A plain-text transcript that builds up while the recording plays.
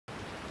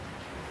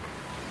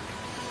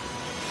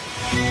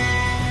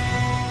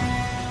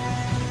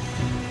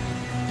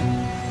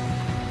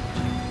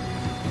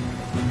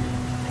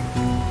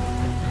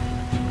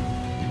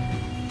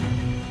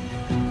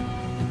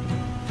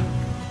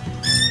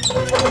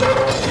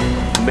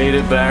Made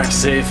it back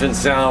safe and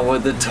sound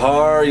with the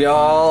Tahr,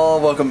 y'all.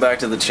 Welcome back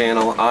to the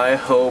channel. I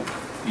hope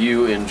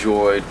you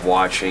enjoyed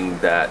watching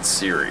that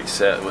series.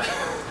 That was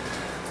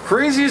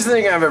craziest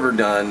thing I've ever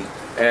done,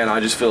 and I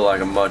just feel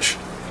like a much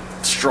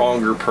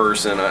stronger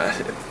person.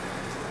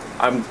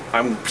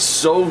 I'm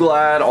so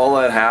glad all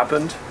that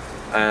happened.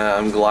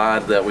 I'm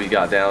glad that we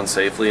got down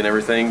safely and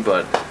everything,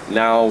 but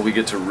now we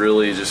get to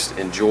really just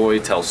enjoy,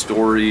 tell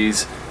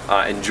stories,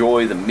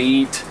 enjoy the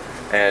meat,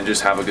 and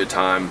just have a good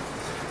time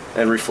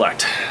and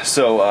reflect.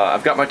 So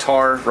I've got my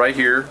Tahr right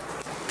here.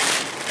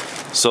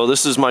 So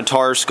this is my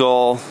Tahr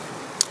skull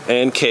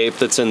and cape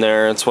that's in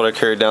there. It's what I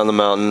carried down the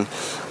mountain.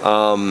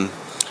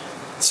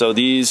 So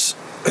these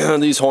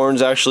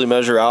horns actually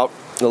measure out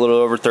a little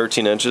over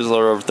 13 inches, a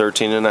little over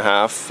 13 and a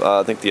half.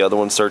 I think the other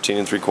one's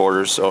 13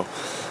 3/4. So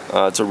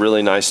it's a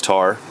really nice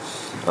Tahr,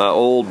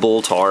 old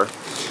bull Tahr.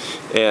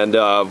 And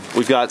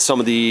we've got some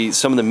of the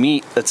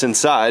meat that's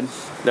inside.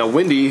 Now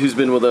Wendy, who's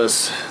been with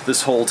us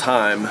this whole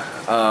time,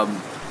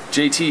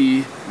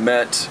 JT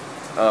met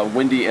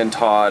Wendy and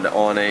Todd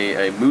on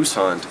a moose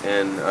hunt,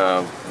 and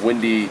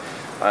Wendy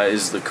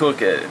is the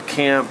cook at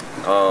camp.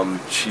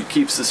 She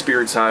keeps the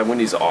spirits high.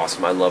 Wendy's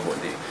awesome. I love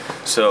Wendy.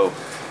 So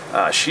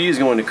she is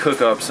going to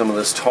cook up some of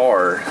this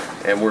Tahr,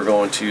 and we're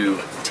going to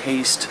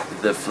taste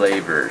the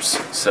flavors.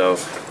 So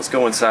let's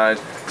go inside,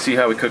 see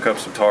how we cook up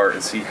some Tahr,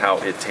 and see how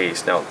it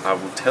tastes. Now I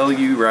will tell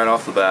you right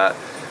off the bat,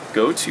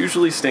 goats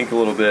usually stink a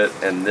little bit,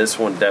 and this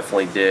one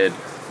definitely did.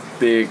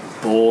 Big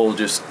bull,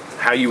 just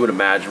how you would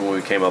imagine when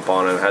we came up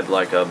on it. Had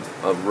like a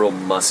real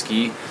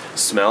musky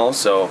smell.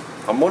 So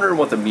I'm wondering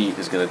what the meat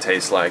is going to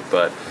taste like,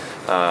 but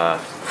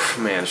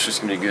man, it's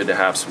just going to be good to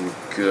have some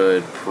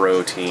good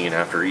protein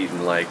after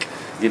eating, like,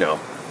 you know,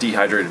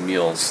 dehydrated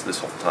meals this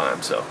whole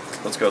time. So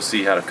let's go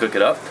see how to cook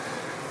it up,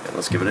 and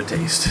let's give it a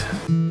taste.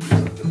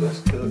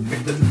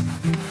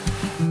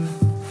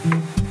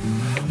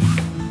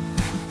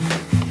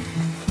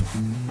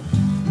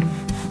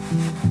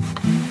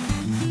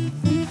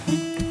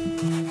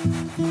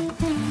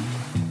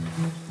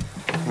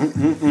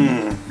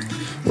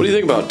 What do you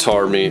think about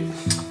Tahr meat?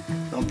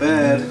 Not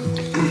bad.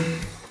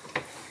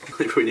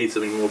 We probably need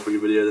something more for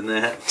your video than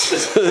that.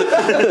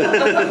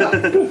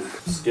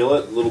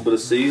 Skillet, a little bit of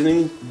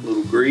seasoning, a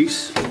little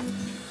grease.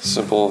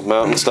 Simple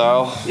mountain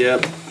style?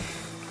 Yep.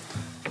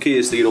 Key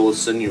is to get all the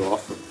sinew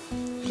off.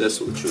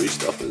 That's what the chewy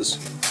stuff is.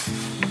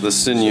 The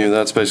sinew,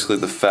 that's basically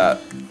the fat.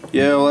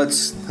 Yeah, well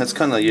that's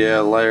kind of,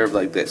 a layer of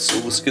like that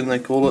silver skin they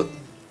call it.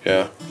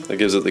 Yeah, that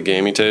gives it the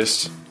gamey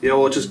taste. Yeah,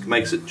 well it just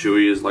makes it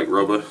chewy as like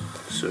rubber.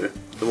 So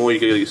the more you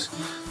get, you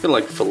can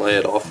like fillet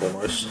it off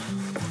almost.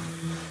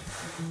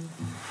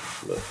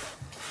 But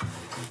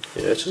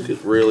yeah, it's just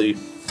gets really.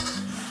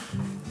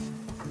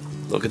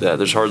 Look at that.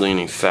 There's hardly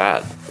any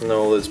fat.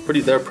 No,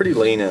 they're a pretty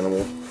lean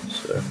animal.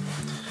 So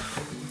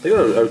they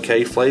got an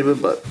okay flavor,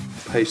 but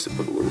I used to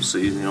put a little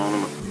seasoning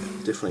on them.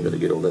 Definitely got to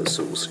get all that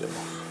silver skin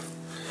off.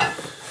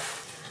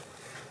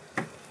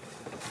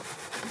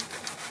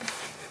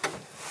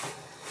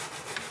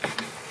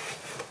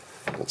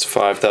 That's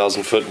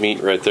 5,000 foot meat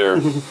right there.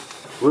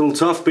 A little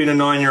tough being a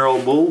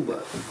 9-year-old bull,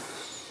 but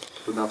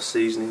with enough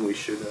seasoning, we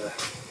should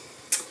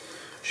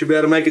be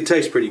able to make it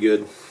taste pretty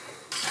good.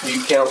 Do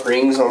you count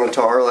rings on a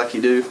Tahr like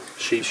you do?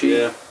 Sheep.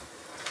 Yeah.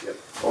 Yep.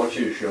 I want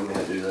you to show me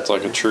how to do that. It's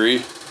like a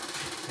tree.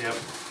 Yep.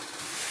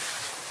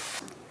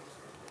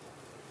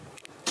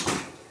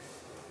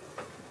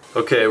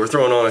 Okay, we're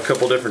throwing on a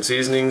couple different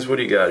seasonings. What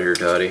do you got here,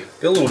 Dottie?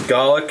 Got a little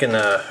garlic and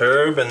a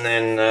herb, and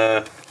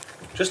then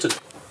just a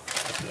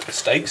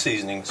steak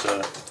seasoning.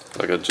 So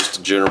Like just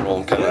a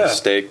general kind of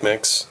steak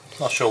mix.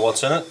 Not sure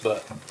what's in it,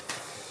 but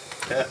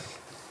yeah,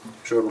 I'm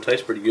sure it'll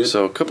taste pretty good.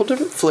 So a couple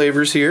different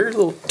flavors here,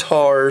 little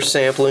Tahr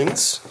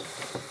samplings.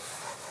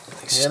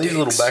 Yeah, these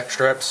little back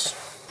straps.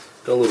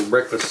 Got a little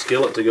breakfast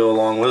skillet to go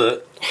along with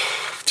it.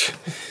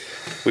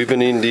 We've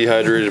been eating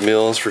dehydrated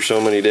meals for so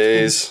many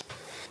days.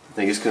 I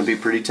think it's going to be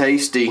pretty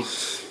tasty.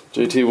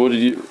 JT,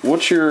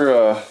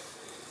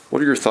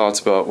 what are your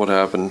thoughts about what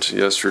happened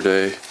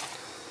yesterday?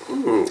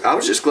 I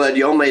was just glad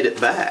y'all made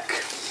it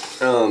back.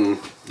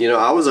 You know,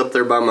 I was up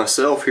there by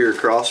myself here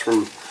across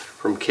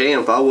from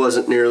camp. I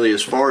wasn't nearly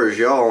as far as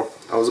y'all.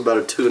 I was about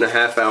a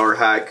 2.5 hour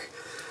hike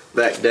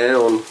back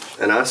down,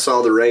 and I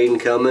saw the rain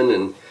coming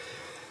and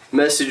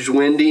messaged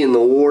Wendy and the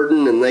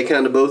warden, and they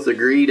kind of both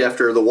agreed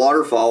after the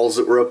waterfalls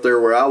that were up there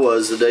where I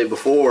was the day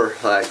before,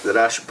 like, that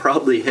I should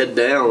probably head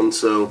down.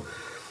 So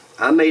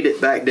I made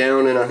it back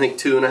down in I think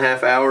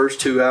 2.5 hours,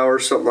 2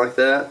 hours, something like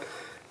that.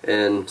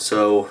 And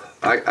so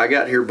I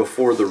got here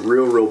before the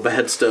real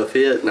bad stuff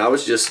hit, and I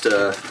was just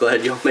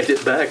glad y'all made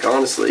it back,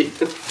 honestly.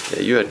 Yeah,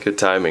 you had good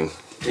timing.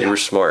 Yeah. You were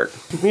smart.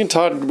 Me and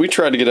Todd, we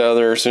tried to get out of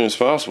there as soon as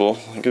possible.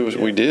 I think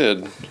we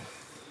did,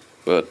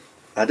 but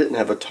I didn't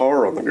have a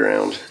Tahr on the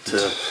ground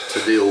to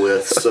deal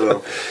with,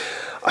 so.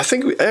 I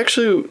think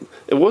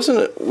it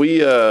wasn't, we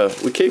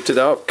caped it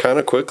out kind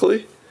of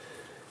quickly.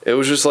 It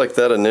was just like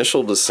that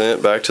initial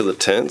descent back to the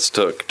tents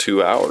took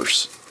 2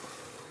 hours.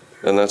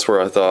 And that's where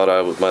I thought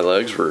my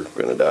legs were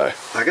gonna die.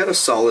 I got a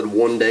solid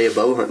 1 day of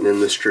bow hunting in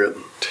this trip.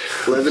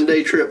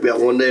 11-day trip, got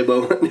 1 day of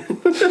bow hunting.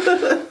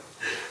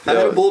 I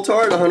had a bull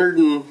tar at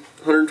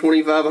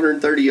 125,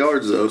 130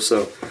 yards though,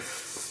 so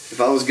if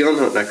I was gun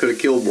hunting, I could have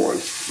killed one.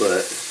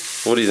 But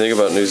what do you think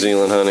about New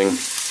Zealand hunting?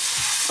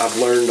 I've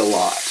learned a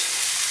lot.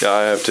 Yeah,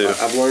 I have too.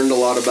 I've learned a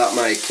lot about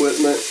my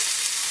equipment.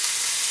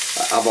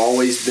 I've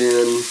always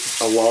been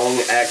a long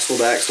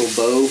axle-to-axle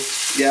bow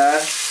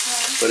guy,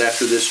 but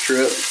after this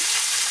trip,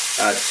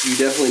 you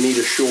definitely need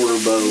a shorter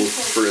bow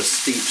for a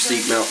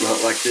steep mountain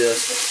hunt like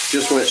this.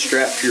 Just when it's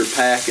strapped to your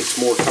pack, it's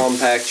more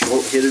compact. You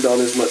won't hit it on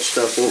as much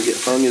stuff. You won't get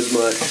hung as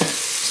much.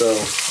 So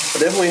I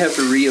definitely have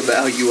to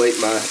reevaluate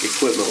my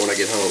equipment when I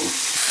get home.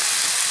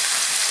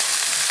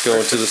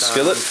 Going to the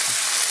skillet.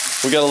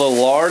 We got a little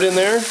lard in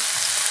there.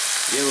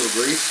 Yeah, a little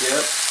grease,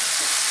 yep.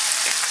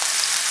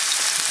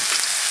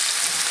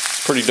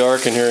 It's pretty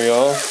dark in here,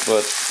 y'all,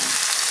 but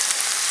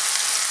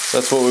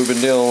that's what we've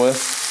been dealing with.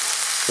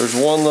 There's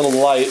one little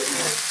light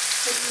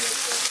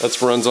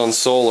that runs on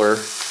solar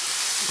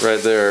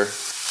right there.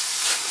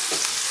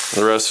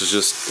 The rest is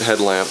just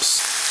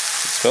headlamps.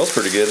 It smells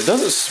pretty good. It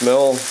doesn't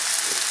smell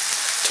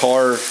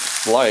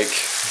tar-like.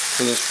 It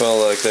doesn't smell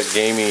like that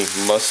gamey,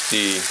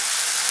 musty,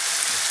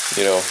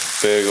 you know,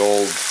 big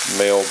old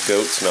male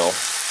goat smell.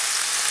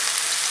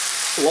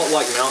 A lot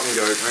like mountain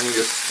goat, only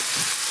just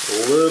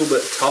a little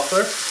bit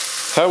tougher.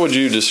 How would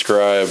you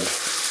describe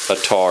a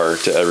tar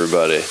to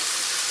everybody?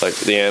 Like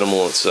the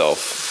animal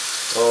itself.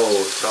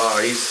 Oh,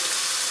 Tahr, he's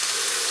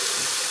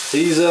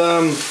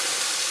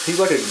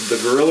like the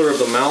gorilla of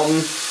the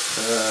mountain.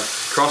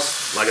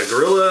 Cross like a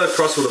gorilla,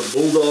 crossed with a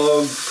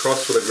bulldog,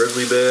 crossed with a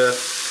grizzly bear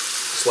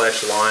 /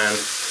 lion.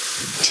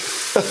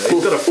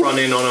 He's got a front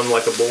end on him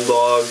like a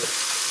bulldog,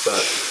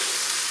 but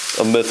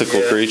a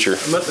mythical creature.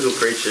 A mythical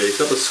creature. He's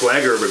got the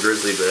swagger of a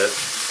grizzly bear.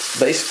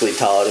 Basically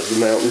Todd of the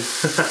mountain.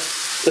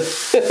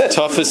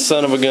 Toughest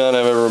son of a gun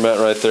I've ever met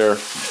right there.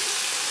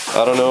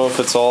 I don't know if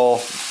it's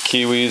all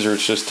Kiwis or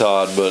it's just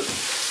Todd, but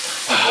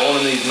all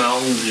in these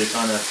mountains you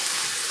kind of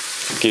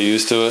get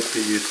used to it.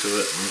 Get used to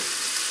it.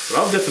 But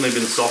I've definitely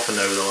been softened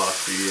over the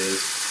last few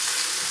years.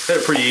 Had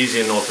it pretty easy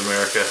in North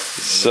America.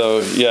 So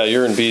yeah,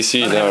 you're in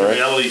BC now, right?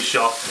 Reality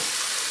shock.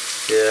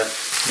 Yeah.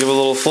 Give a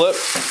little flip.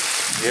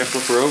 Yeah,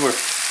 flip her over.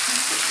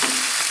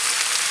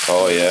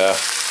 Oh yeah.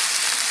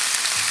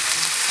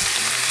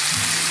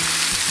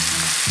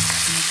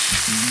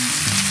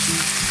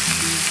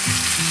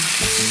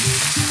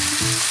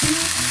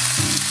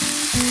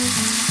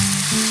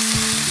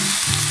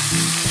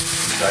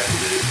 I can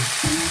do.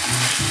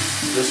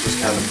 This was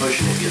kind of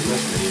pushing it, getting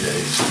this many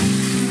days.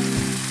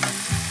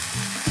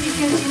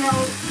 Because, you know,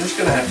 Just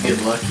gonna have to get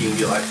lucky and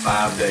get like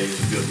 5 days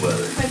of good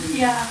weather. but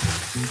yeah,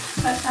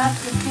 but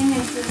that's the thing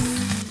is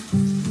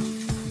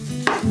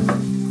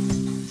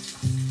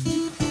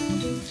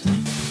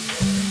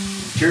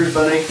Cheers,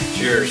 buddy.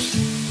 Cheers.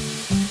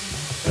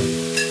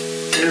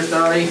 Cheers,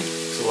 Donnie.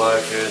 It's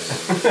alive, kids.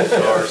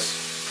 Stars.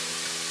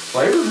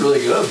 Flavor's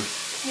really good.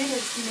 it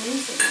is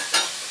amazing.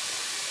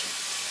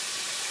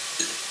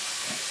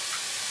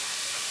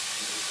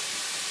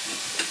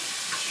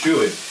 It's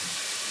chewy,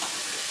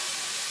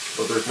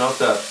 but there's not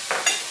that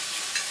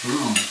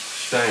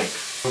stank.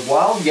 The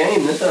wild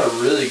game, this had a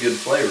really good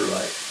flavor,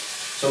 like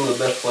some of the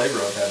best flavor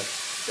I've had.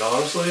 Yeah,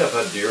 honestly, I've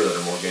had deer that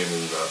are more gamey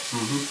than that.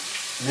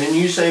 Then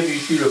you say if you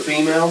shoot a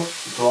female,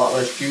 it's a lot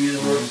less chewy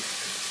than one.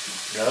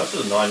 Yeah, that's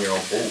a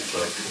 9-year-old bull, so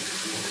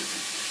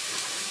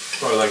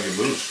Probably like your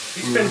moose.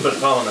 he spends a bit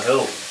of time on the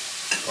hill,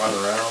 running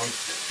around.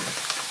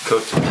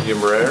 Cooked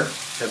medium rare.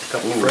 Have a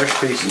couple fresh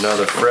pieces.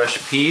 Another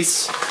fresh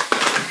piece.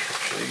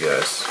 Show you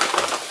guys.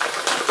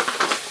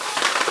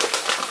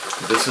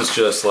 This is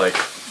just like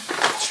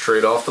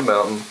straight off the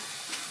mountain.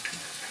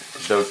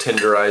 There's no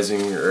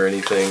tenderizing or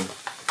anything.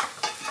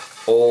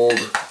 Old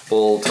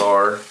bull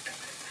tar.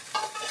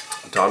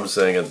 Tom was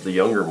saying that the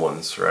younger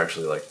ones are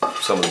actually like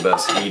some of the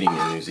best eating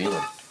in New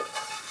Zealand.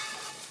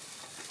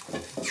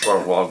 As far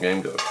as wild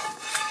game goes.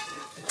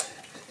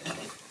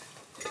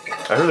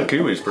 I heard the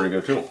kiwi is pretty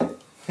good too.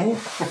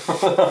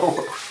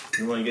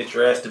 You want to get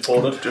your ass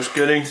deported? Just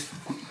kidding.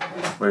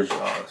 Where's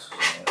yours?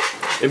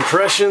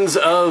 Impressions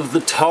of the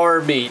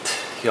tar meat,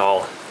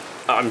 y'all.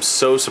 I'm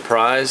so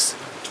surprised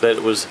that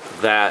it was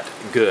that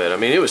good. I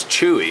mean, it was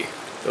chewy.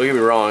 Don't get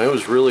me wrong, it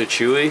was really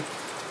chewy.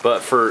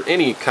 But for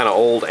any kind of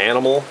old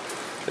animal,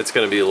 it's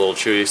going to be a little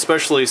chewy,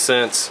 especially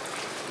since,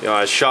 you know,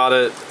 I shot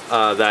it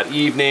that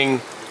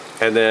evening,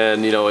 and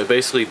then, you know, it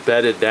basically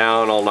bedded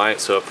down all night,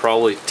 so it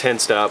probably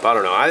tensed up. I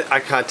don't know. I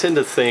kind of tend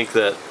to think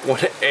that when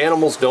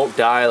animals don't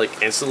die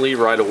like instantly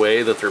right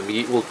away, that their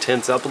meat will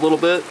tense up a little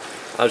bit.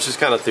 It's just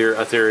kind of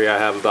a theory I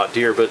have about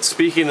deer. But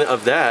speaking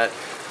of that,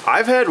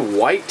 I've had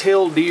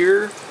white-tailed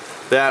deer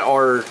that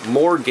are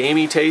more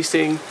gamey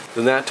tasting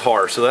than that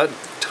tar, so that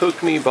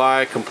took me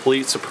by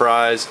complete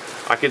surprise.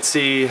 I could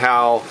see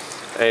how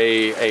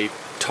a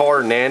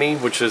tar nanny,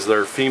 which is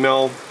their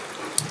female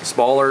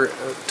Smaller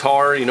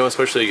tar, you know,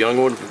 especially a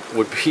young one,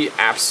 would be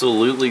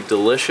absolutely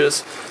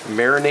delicious.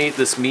 Marinate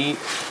this meat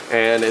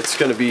and it's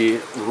gonna be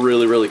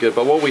really, really good.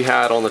 But what we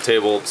had on the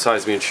table,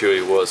 besides me and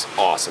Chewy, was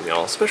awesome,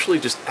 y'all. Especially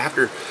just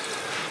after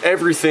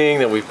everything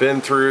that we've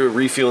been through,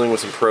 refueling with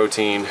some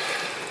protein,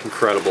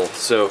 incredible.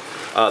 So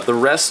the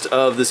rest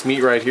of this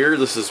meat right here,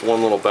 this is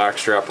one little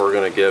backstrap we're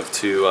gonna give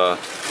to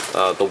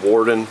the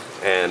warden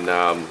and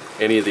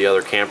any of the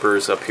other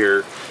campers up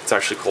here. It's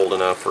actually cold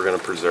enough, we're gonna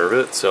preserve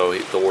it. So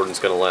the warden's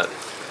gonna let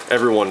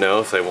everyone know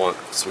if they want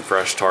some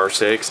fresh tar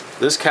steaks.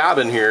 This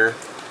cabin here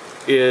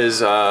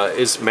is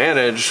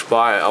managed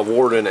by a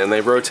warden, and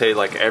they rotate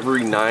like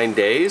every 9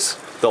 days.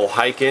 They'll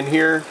hike in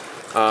here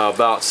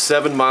about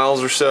 7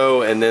 miles or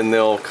so, and then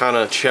they'll kind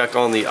of check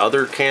on the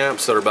other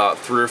camps that are about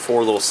 3 or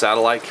 4 little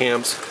satellite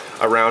camps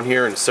around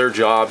here, and it's their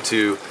job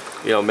to,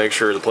 you know, make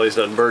sure the place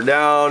doesn't burn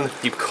down,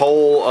 keep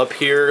coal up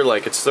here.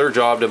 Like, it's their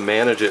job to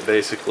manage it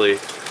basically.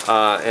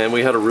 And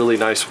we had a really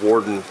nice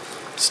warden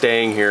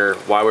staying here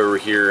while we were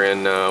here,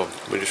 and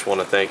we just want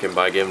to thank him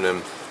by giving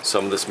him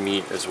some of this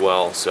meat as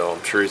well. So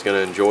I'm sure he's going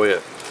to enjoy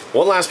it.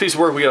 One last piece of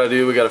work we got to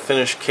do, we got to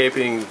finish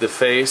caping the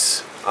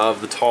face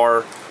of the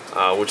tar,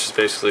 which is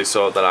basically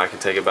so that I can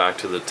take it back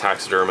to the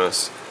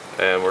taxidermist,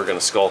 and we're going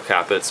to skull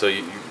cap it. So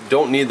you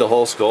don't need the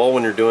whole skull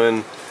when you're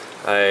doing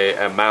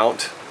a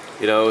mount,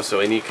 you know, so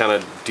any kind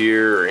of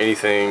deer or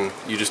anything,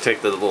 you just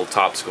take the little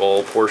top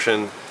skull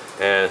portion.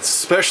 And it's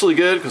especially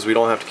good because we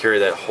don't have to carry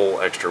that whole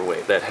extra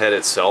weight. That head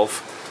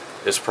itself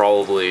is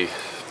probably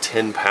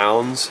 10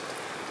 pounds.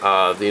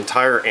 The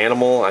entire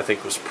animal, I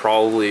think, was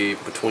probably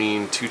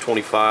between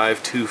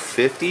 225,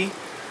 250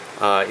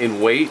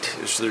 in weight.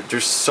 They're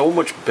so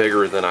much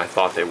bigger than I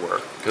thought they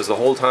were, because the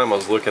whole time I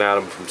was looking at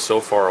them from so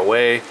far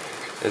away,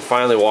 and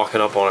finally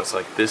walking up on it, it's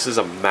like, this is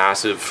a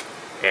massive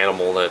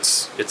animal.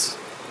 It's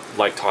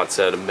like Todd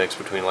said, a mix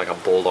between like a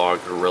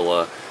bulldog,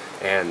 gorilla,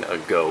 and a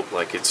goat.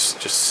 Like, it's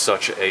just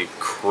such a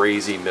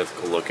crazy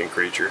mythical looking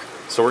creature.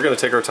 So we're going to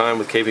take our time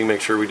with caping,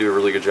 make sure we do a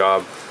really good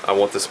job. I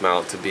want this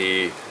mount to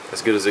be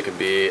as good as it can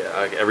be.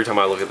 Every time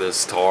I look at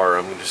this tar,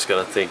 I'm just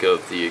going to think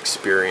of the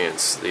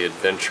experience, the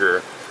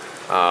adventure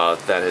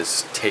that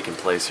has taken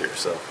place here.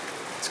 So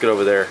let's get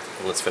over there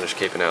and let's finish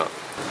caping out.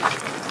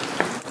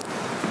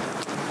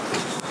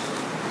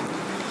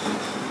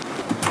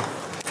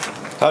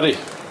 Howdy.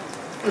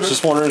 I was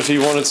just wondering if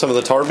you wanted some of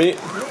the tar meat?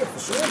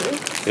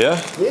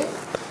 Yeah? Yeah.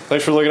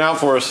 Thanks for looking out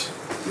for us.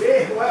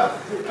 Yeah, wow.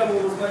 You're coming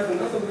over by for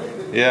nothing,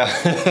 maybe. Yeah.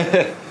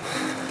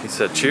 He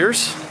said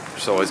cheers,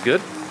 which is always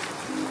good.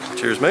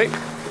 Cheers, mate.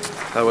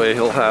 That way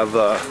he'll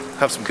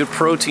have some good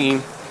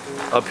protein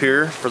up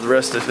here for the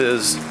rest of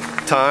his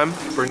time.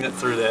 Bring it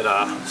through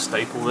that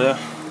staple there,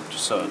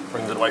 just so it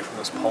brings it away from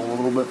this pole a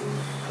little bit.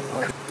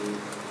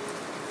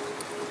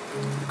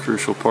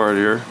 Crucial part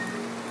here,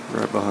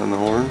 right behind the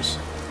horns.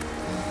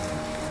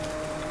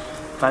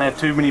 Can't have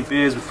too many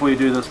beers before you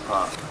do this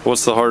part.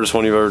 What's the hardest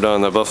one you've ever done?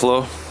 That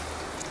buffalo?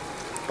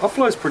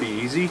 Buffalo's pretty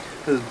easy.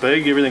 It's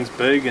big, everything's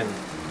big, and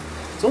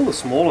it's all the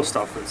smaller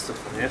stuff that's the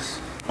finesse.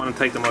 I want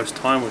to take the most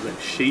time with that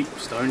sheep,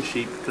 stone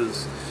sheep,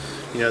 because,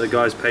 you know, the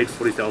guy's paid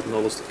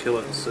 $40,000 to kill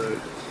it, so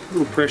a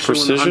little pressure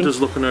when the hunter's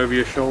looking over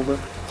your shoulder.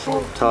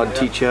 Todd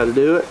teach you how to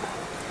do it?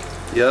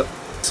 Yep.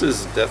 This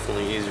is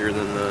definitely easier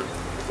than the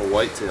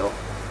whitetail.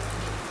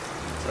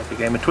 It's like a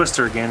game of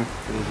Twister again.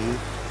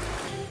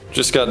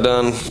 Just got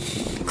done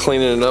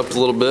cleaning it up a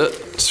little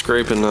bit,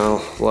 scraping a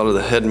lot of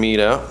the head meat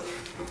out.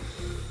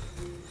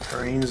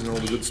 Brains and all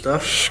the good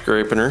stuff.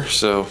 Scraping her,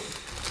 so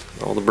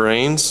all the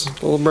brains,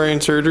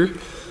 brain surgery.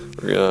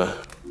 We're gonna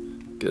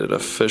get an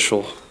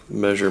official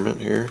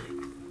measurement here.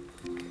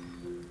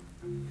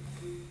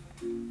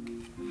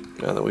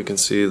 Now that we can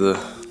see the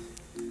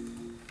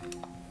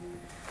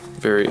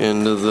very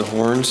end of the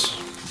horns.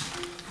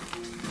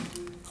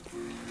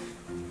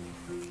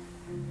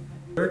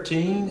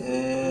 13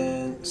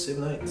 and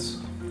 7/8.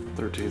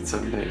 13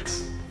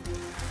 7/8.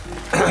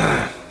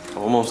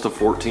 Almost a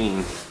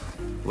 14.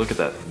 Look at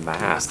that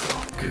mass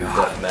though. God,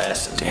 That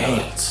mass is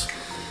nuts.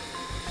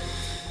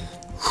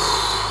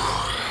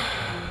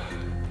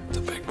 It's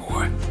a big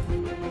boy.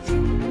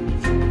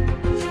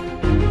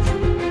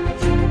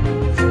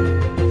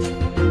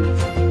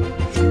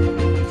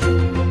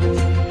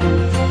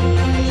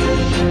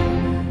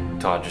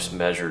 Todd just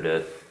measured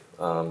it.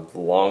 The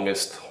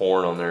longest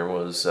horn on there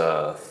was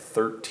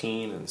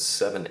 13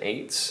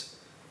 7/8,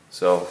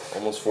 so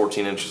almost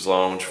 14 inches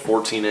long.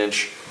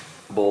 14-inch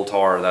bull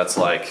tar, that's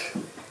like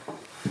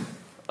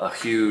a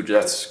huge,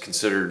 that's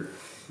considered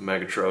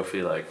mega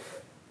trophy. Like,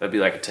 that'd be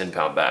like a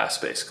 10-pound bass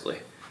basically.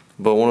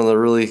 But one of the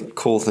really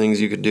cool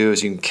things you could do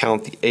is you can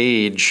count the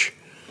age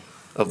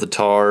of the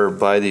tar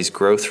by these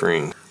growth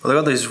rings. Well, they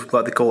got these,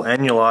 like they call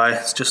annuli.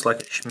 It's just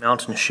like a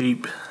mountain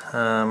sheep.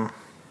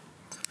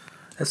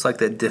 It's like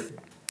that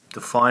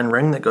defined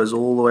ring that goes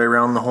all the way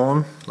around the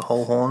horn, the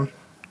whole horn.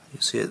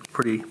 You see it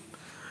pretty, you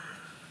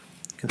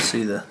can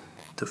see the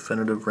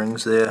definitive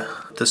rings there.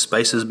 The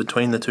spaces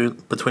between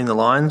the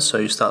lines, so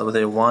you start with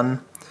there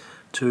 1,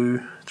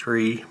 2,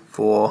 3,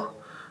 4,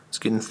 it's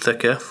getting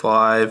thicker,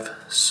 5,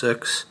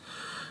 6,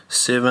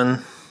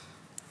 7.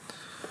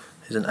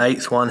 There's an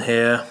 8th one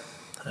here,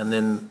 and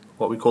then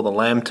what we call the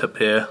lamb tip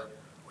here,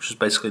 which is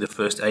basically the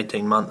first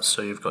 18 months.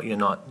 So you've got your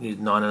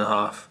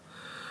 9.5.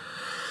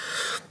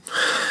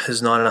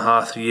 Is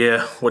 9.5 a year,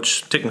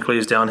 which technically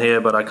is down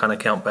here, but I kind of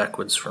count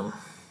backwards from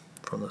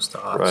the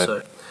start. Right.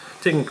 So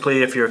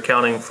technically, if you're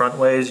counting front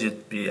ways,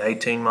 you'd be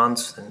 18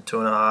 months, then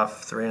 2.5,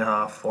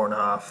 3.5,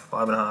 4.5,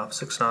 5.5,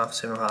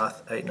 6.5,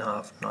 7.5,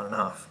 8.5,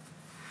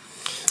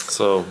 9.5.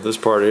 So this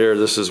part here,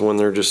 this is when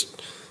they're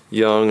just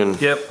young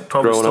and Yep,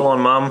 probably still up. on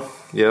mum.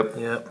 Yep.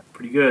 Yep,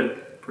 pretty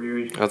good.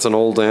 Pretty. That's an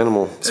old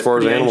animal as far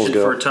as animals ancient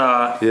go. for a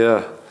tar.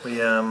 Yeah. We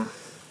a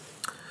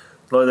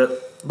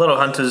lot of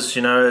hunters,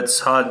 you know, it's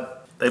hard.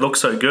 They look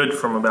so good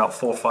from about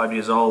 4 or 5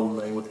 years old,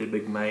 with their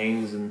big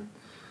manes and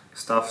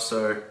stuff.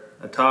 So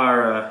a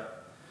tar,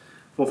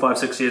 4, 5,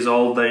 6 years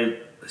old,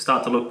 they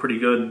start to look pretty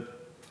good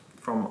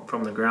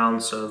from the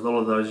ground. So a lot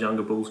of those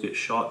younger bulls get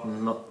shot,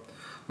 and not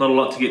a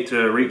lot to get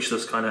to reach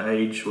this kind of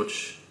age,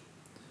 which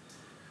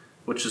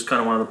is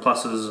kind of one of the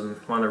pluses and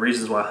one of the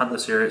reasons why I hunt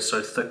this area. It's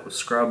so thick with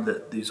scrub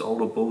that these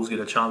older bulls get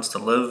a chance to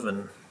live,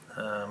 and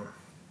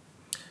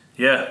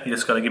yeah, you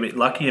just got to get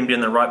lucky and be in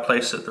the right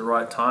place at the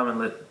right time and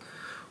let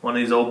one of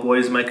these old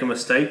boys make a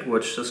mistake,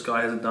 which this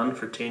guy hasn't done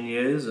for 10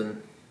 years.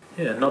 And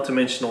yeah, not to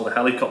mention all the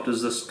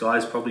helicopters this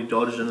guy's probably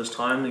dodged in his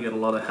time. They get a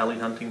lot of heli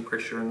hunting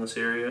pressure in this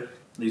area.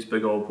 These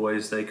big old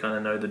boys, they kind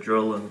of know the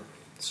drill, and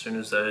as soon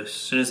as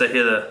they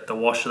hear the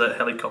wash of that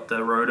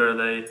helicopter rotor,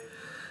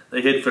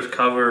 they head for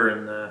cover,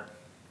 and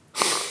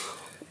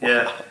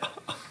yeah,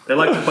 they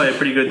like to play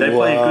pretty good. They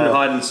play good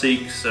hide and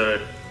seek. So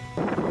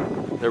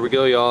there we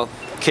go, y'all.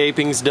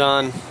 Caping's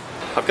done.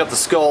 I've got the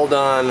skull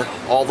done,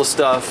 all the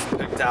stuff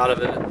picked out of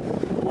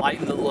it,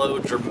 lightened the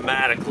load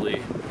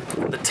dramatically.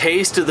 The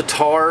taste of the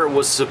tar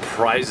was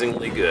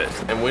surprisingly good,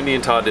 and Wendy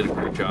and Todd did a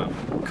great job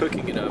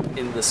cooking it up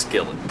in the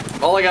skillet.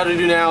 All I gotta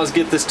do now is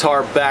get this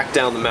tar back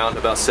down the mountain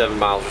about 7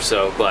 miles or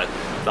so, but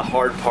the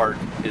hard part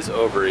is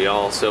over,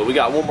 y'all. So we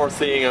got one more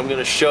thing I'm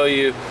gonna show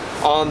you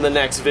on the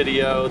next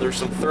video. There's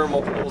some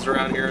thermal pools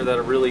around here that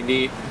are really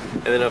neat,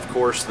 and then of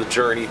course the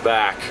journey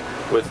back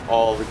with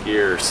all the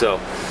gear. So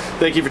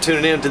thank you for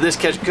tuning in to This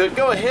Catch and Cook.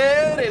 Go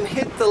ahead and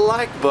hit the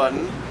like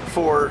button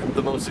for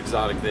the most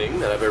exotic thing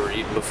that I've ever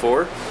eaten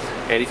before.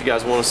 And if you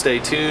guys want to stay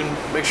tuned,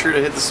 make sure to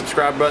hit the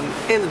subscribe button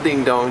and the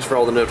ding dongs for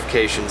all the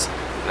notifications.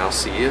 And I'll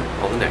see you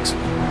on the next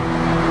one.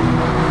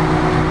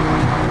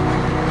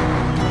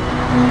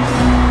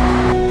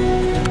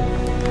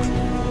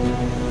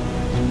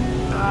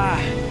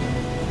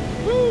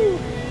 Woo!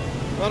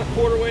 About a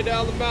quarter way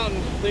down the mountain.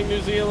 I think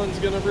New Zealand's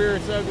gonna rear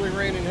its ugly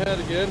raining head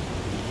again.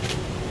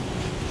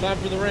 Time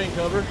for the rain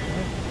cover.